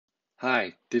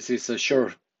Hi, this is a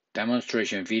short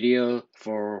demonstration video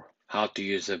for how to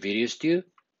use a VideoStew.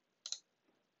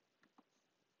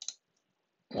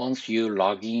 Once you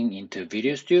log in into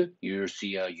VideoStew, you'll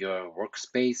see your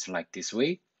workspace like this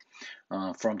way.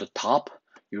 From the top,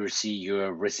 you'll see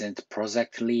your recent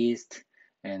project list,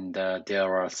 and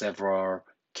there are several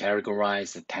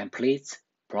categorized templates: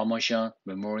 promotion,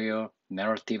 memorial,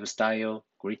 narrative style,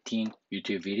 greeting,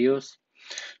 YouTube videos.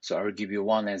 So I'll give you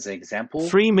one as an example.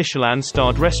 3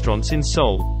 Michelin-starred restaurants in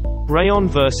Seoul. Rayon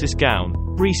versus Gown.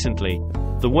 Recently,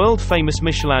 the world-famous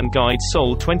Michelin Guide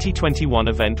Seoul 2021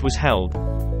 event was held.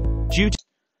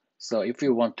 So if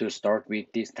you want to start with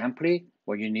this template,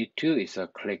 what you need to is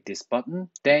click this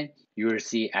button. Then you will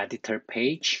see editor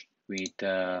page with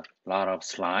a lot of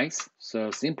slides. So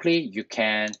simply you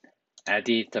can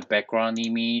edit the background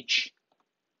image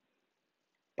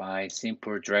by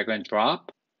simple drag and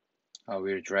drop. I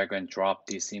will drag and drop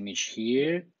this image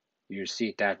here. You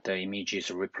see that the image is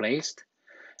replaced.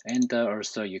 And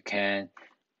also you can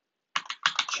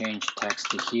change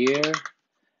text here.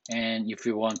 And if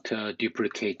you want to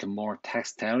duplicate more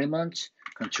text elements,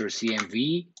 Ctrl C and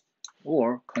V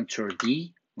or Ctrl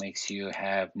D makes you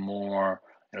have more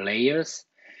layers,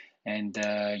 and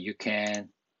you can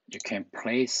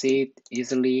place it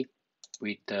easily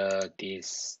with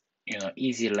this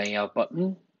easy layout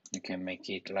button. You can make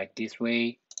it like this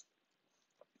way.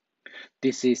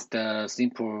 This is the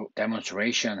simple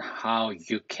demonstration how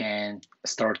you can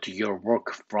start your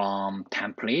work from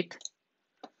template.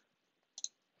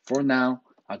 For now,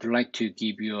 I'd like to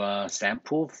give you a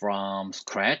sample from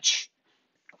scratch.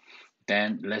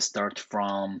 Then let's start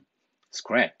from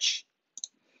scratch.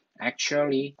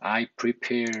 Actually, I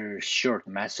prepare short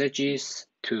messages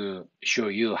to show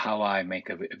you how I make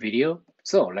a video.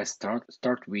 So let's start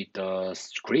with the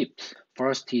script.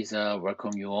 First is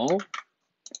welcome you all.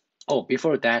 Oh,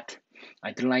 before that,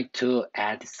 I'd like to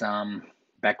add some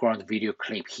background video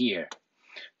clip here.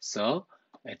 So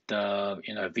at the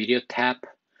video tab,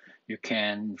 you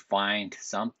can find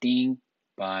something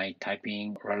by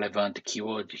typing relevant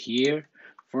keyword here.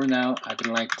 For now, I'd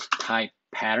like to type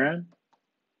pattern,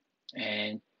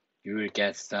 and you will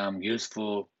get some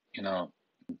useful,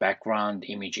 background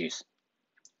images.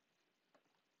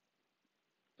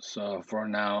 So for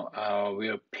now, I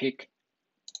will pick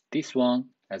this one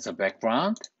as a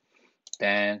background.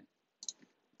 Then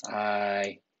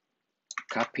I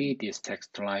copy this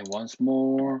text line once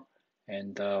more.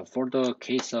 And for the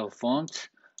case of font,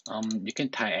 you can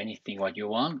type anything what you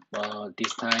want. But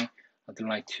this time, I'd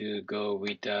like to go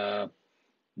with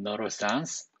Noto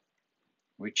Sans,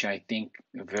 which I think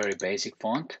a very basic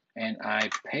font. And I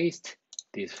paste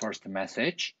this first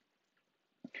message.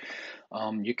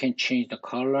 You can change the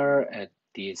color at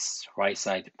this right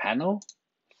side panel.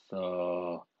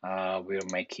 So we'll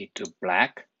make it to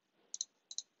black.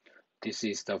 This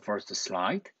is the first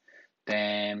slide.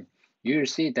 Then you'll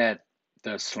see that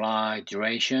the slide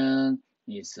duration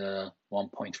is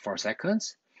 1.4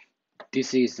 seconds.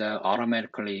 This is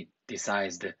automatically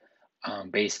decided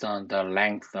based on the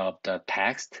length of the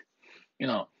text.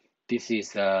 This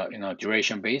is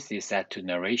duration based is set to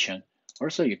narration.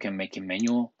 Also, you can make it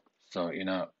manual. So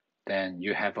then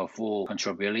you have a full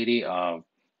controllability of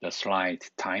the slide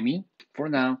timing. For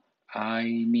now, I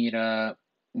need a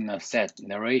set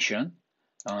narration.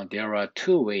 There are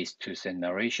two ways to set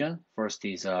narration. First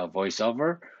is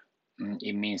voiceover.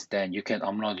 It means that you can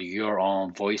upload your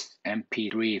own voice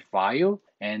MP3 file.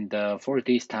 And for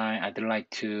this time, I'd like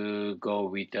to go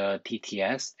with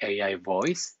TTS AI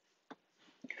voice.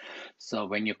 So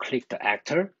when you click the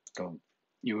actor,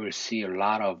 you will see a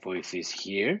lot of voices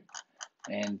here.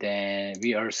 And then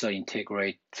we also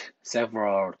integrate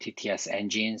several TTS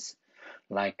engines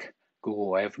like Google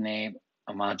WebName,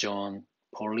 Amazon,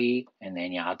 Poly, and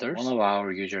any others. One of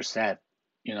our users said,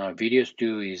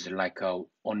 VideoStew is like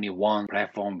only one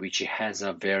platform which has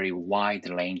a very wide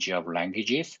range of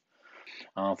languages.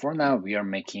 For now, we are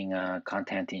making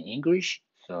content in English,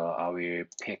 so I will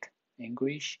pick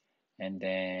English, and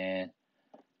then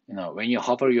when you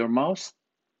hover your mouse.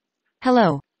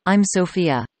 Hello, I'm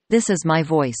Sophia. This is my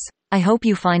voice. I hope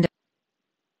you find.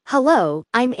 Hello,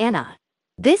 I'm Anna.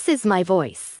 This is my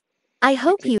voice. I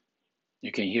hope you.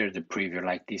 You can hear the preview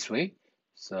like this way.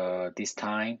 So this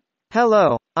time.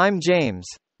 Hello, I'm James.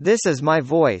 This is my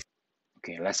voice.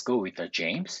 Okay, let's go with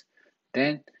James.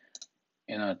 Then,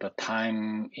 the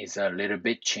time is a little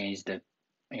bit changed,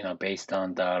 based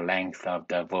on the length of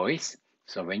the voice.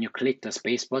 So when you click the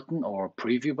space button or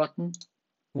preview button.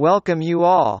 Welcome you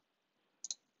all.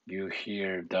 You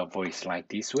hear the voice like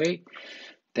this way.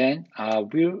 Then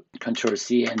we'll Ctrl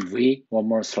C and V one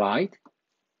more slide.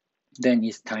 Then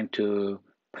it's time to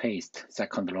paste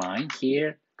second line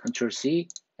here, Control C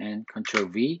and Control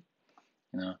V.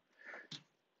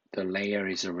 The layer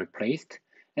is replaced,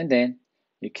 and then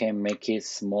you can make it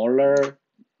smaller,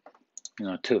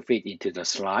 to fit into the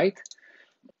slide.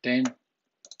 Then,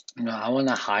 I want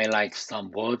to highlight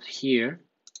some words here.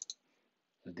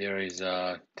 There is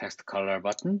a text color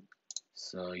button,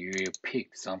 so you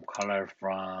pick some color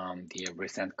from the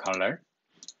recent color.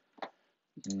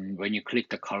 When you click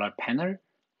the color panel,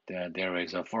 there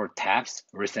is 4 tabs: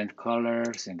 recent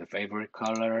colors, and the favorite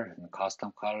color, and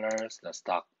custom colors, the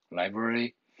stock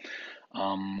library.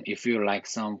 If you like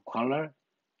some color,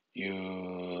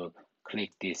 you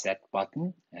click the set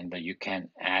button, and you can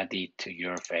add it to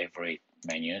your favorite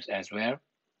menus as well.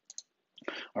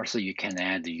 Also, you can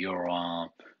add your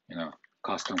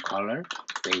custom color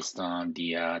based on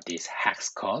the this hex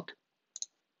code,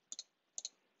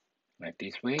 like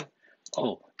this way.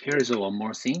 Oh, here's one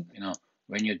more thing.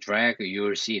 When you drag, you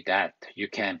will see that you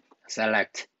can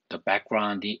select the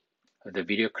background, the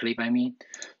video clip, I mean.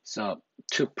 So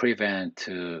to prevent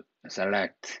to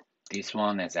select this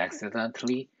one as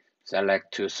accidentally,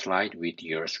 select to slide with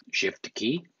your shift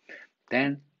key.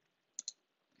 Then,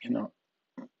 you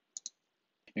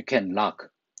can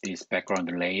lock this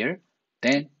background layer.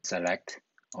 Then select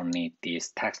only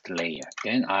this text layer.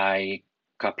 Then I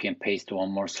copy and paste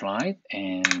one more slide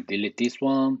and delete this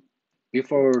one.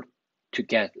 Before to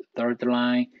get third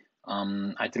line,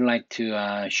 I'd like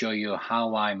to show you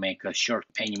how I make a short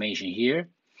animation here.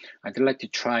 I'd like to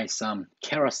try some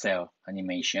carousel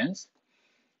animations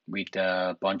with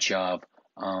a bunch of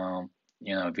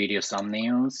video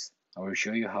thumbnails. I will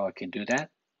show you how I can do that.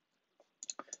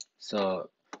 So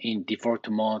in default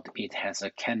mode, it has a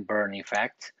can burn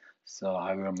effect. So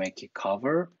I will make it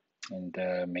cover and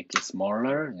make it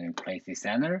smaller and place it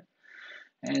center.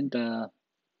 And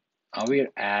I will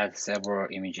add several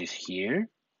images here.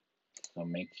 So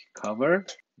make it cover,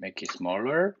 make it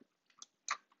smaller,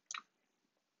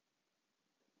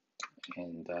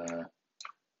 and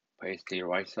place the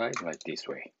right side like this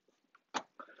way.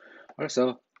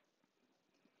 Also,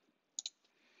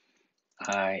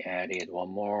 I added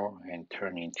one more and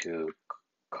turn into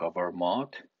cover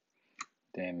mode.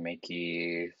 Then make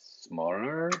it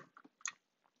smaller.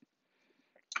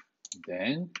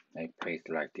 Then I place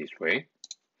it like this way.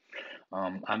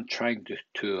 I'm trying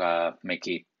to make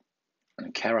it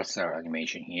a carousel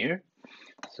animation here.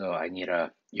 So I need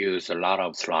to use a lot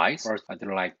of slides. First, I'd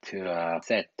like to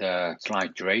set the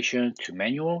slide duration to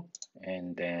manual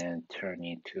and then turn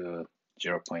it to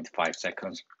 0.5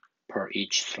 seconds per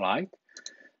each slide.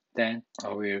 Then I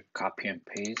will copy and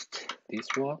paste this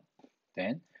one.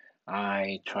 Then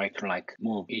I try to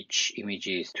move each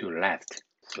images to left.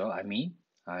 So I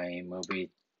move it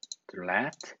to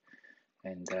left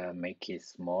and make it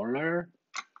smaller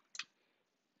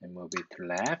and move it to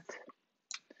left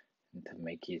and to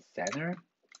make it center,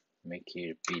 make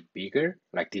it a bit bigger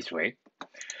like this way.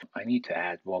 I need to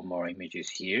add one more images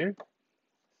here.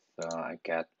 So I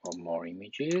got one more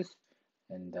images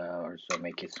and also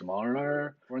make it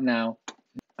smaller. For now,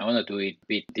 I want to do it a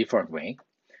bit different way.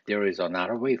 There is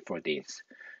another way for this.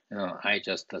 I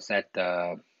just set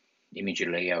the image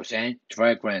layouts and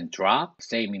drag and drop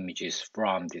same images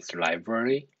from this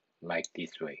library like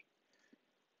this way.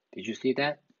 Did you see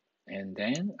that? And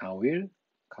then I will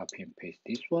copy and paste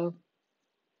this one,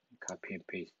 copy and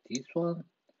paste this one.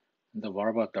 And what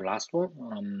about the last one?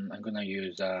 I'm gonna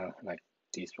use like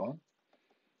this one,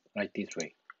 like this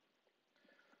way.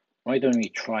 Why don't we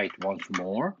try it once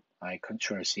more? I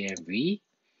Control C and V,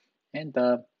 and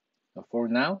for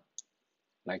now,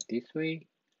 like this way,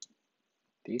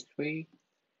 make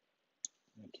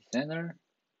it center,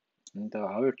 and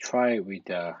I will try with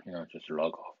just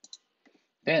log off.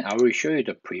 Then I will show you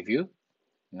the preview.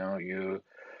 You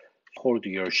hold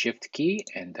your shift key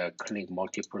and click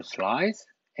multiple slides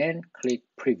and click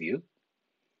preview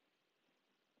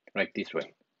like this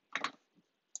way.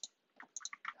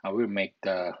 I will make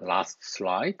the last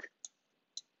slide,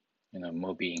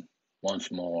 moving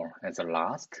once more as a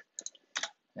last,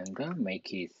 and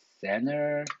make it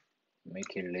center,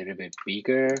 make it a little bit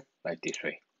bigger like this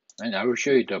way. And I will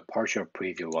show you the partial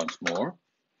preview once more.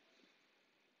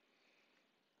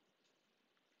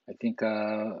 I think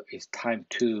it's time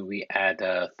we add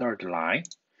a third line.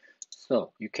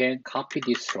 So you can copy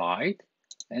this slide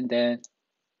and then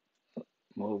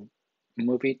move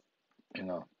it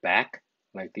back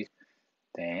like this.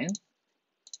 Then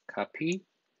copy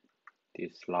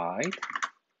this slide,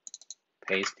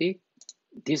 paste it.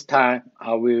 This time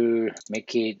I will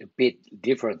make it a bit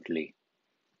differently.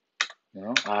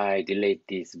 I delete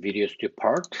this VideoStew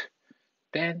part.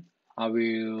 Then I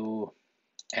will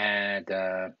add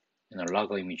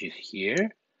logo images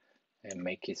here and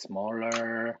make it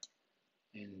smaller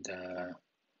and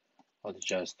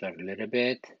adjust a little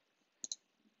bit.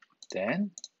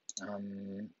 Then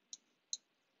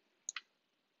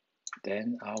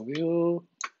I will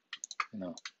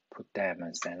put them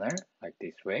in center like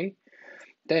this way.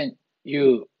 Then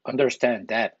you understand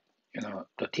that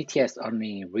the TTS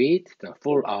only read the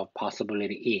full of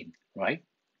possibility in, right?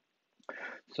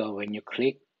 So when you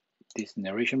click this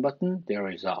narration button, there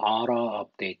is an auto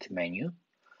update menu.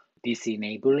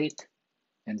 Disable it,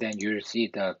 and then you'll see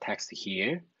the text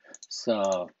here.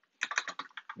 So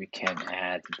we can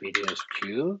add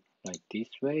VideoStew like this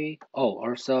way. Oh,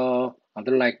 also I'd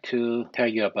like to tell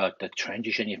you about the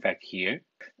transition effect here.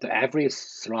 The every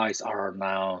slides are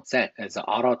now set as an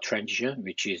auto transition,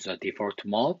 which is a default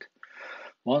mode.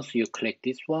 Once you click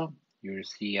this one, you'll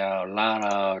see a lot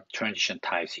of transition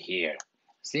types here.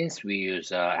 Since we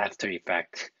use After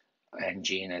Effects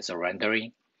engine as a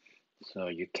rendering, so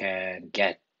you can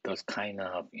get those kind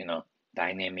of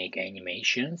dynamic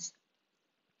animations.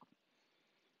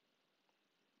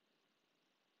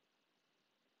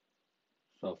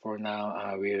 So for now,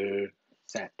 I will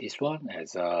set this one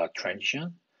as a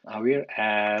transition. I will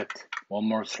add one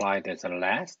more slide as a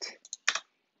last.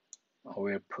 I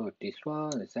will put this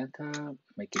one in the center,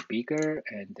 make it bigger,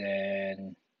 and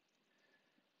then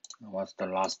what's the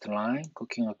last line?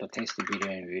 Cooking up the tasty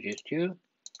video in VideoStew.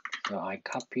 So I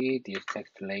copy this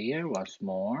text layer once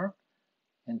more,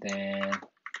 and then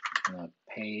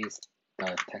paste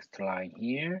the text line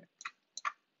here.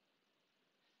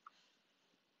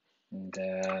 And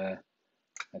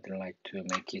I'd like to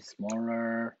make it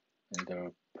smaller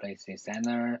and place it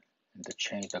center and to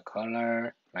change the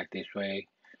color like this way.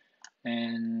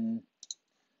 And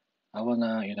I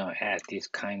wanna add this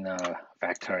kind of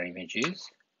vector images.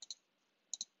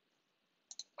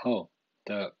 Oh,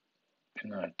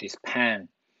 this pen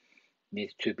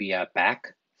needs to be a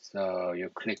back, so you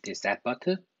click this add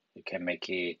button. You can make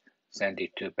it send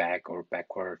it to back or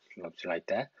backwards, looks like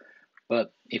that.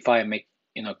 But if I make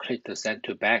click the send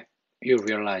to back, you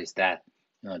realize that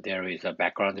there is a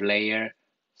background layer,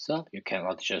 so you can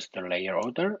adjust the layer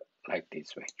order like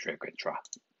this way, drag and drop.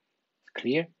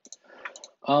 Clear?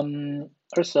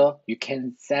 Also you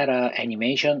can set an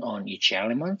animation on each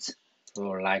element. So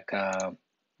like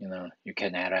you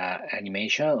can add an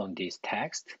animation on this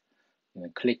text.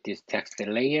 Click this text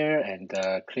layer and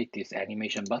click this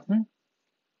animation button.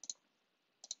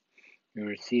 You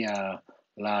will see a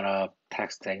lot of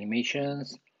text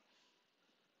animations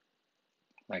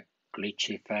like glitch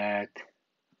effect,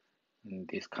 and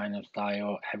this kind of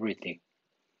style, everything,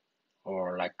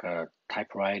 or like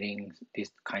typewriting,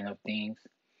 this kind of things.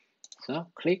 So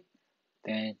click,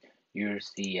 then you'll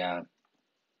see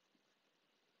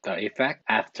the effect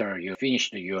after you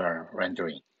finish your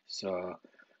rendering. So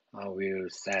I will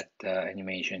set the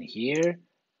animation here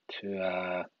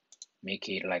to make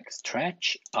it like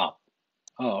stretch up.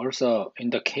 Oh, also in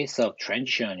the case of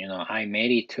transition, I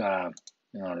made it to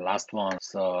last one,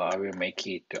 so I will make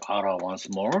it to auto once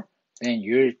more. Then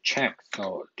you check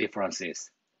so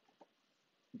differences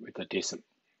with this.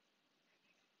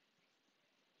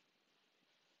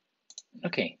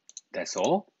 Okay, that's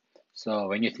all. So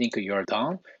when you think you're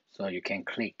done, so you can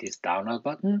click this download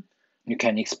button. You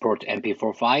can export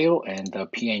MP4 file and the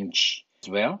PNG as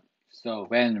well. So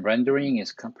when rendering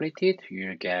is completed,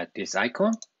 you get this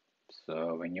icon.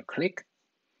 So when you click,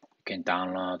 you can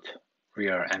download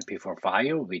your MP4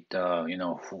 file with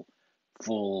the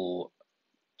full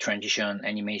transition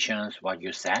animations what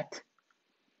you set.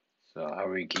 So I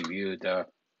will give you the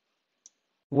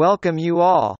Welcome you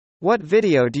all. What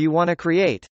video do you want to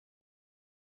create?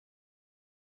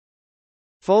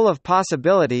 Full of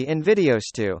possibility in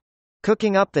VideoStew.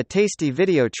 Cooking up the tasty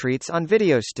video treats on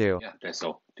VideoStew. Yeah, that's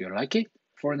all. Do you like it?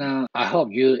 For now, I hope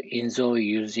you enjoy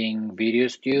using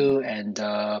VideoStew, and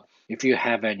if you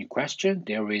have any question,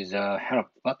 there is a help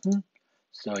button,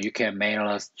 so you can mail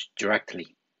us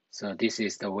directly. So this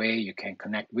is the way you can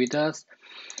connect with us.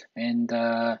 And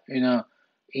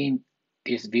in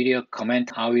this video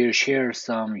comment, I will share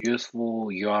some useful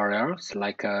URLs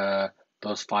like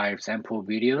those 5 sample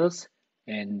videos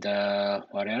and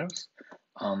what else?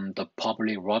 The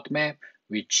public roadmap,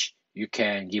 which you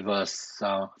can give us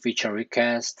some feature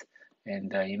request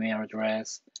and email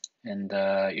address and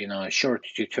short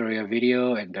tutorial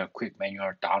video and a quick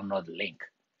manual download link.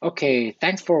 Okay,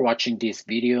 thanks for watching this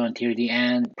video until the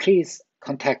end. Please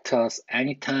contact us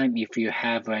anytime if you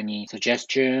have any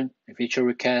suggestion, feature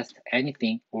request,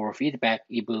 anything, or feedback,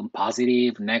 even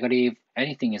positive, negative,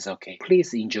 anything is okay.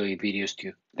 Please enjoy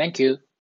VideoStew. Thank you.